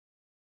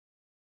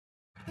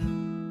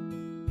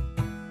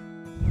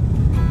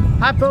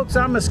Hi folks,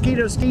 I'm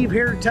Mosquito Steve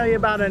here to tell you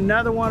about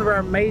another one of our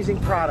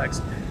amazing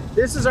products.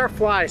 This is our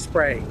fly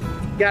spray.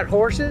 Got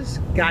horses,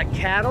 got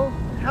cattle.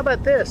 How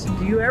about this?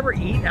 Do you ever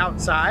eat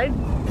outside?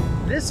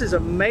 This is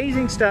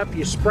amazing stuff.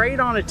 You spray it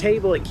on a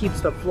table, it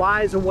keeps the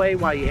flies away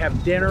while you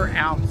have dinner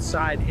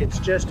outside. It's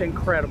just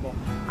incredible.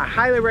 I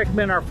highly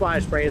recommend our fly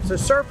spray. It's a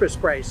surface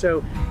spray,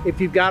 so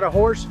if you've got a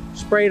horse,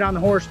 spray it on the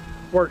horse.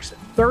 Works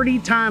 30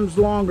 times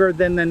longer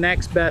than the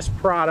next best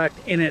product,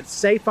 and it's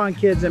safe on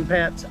kids and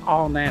pets,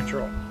 all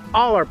natural.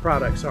 All our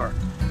products are.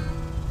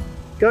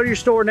 Go to your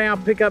store now,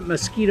 pick up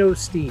Mosquito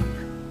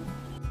Steve.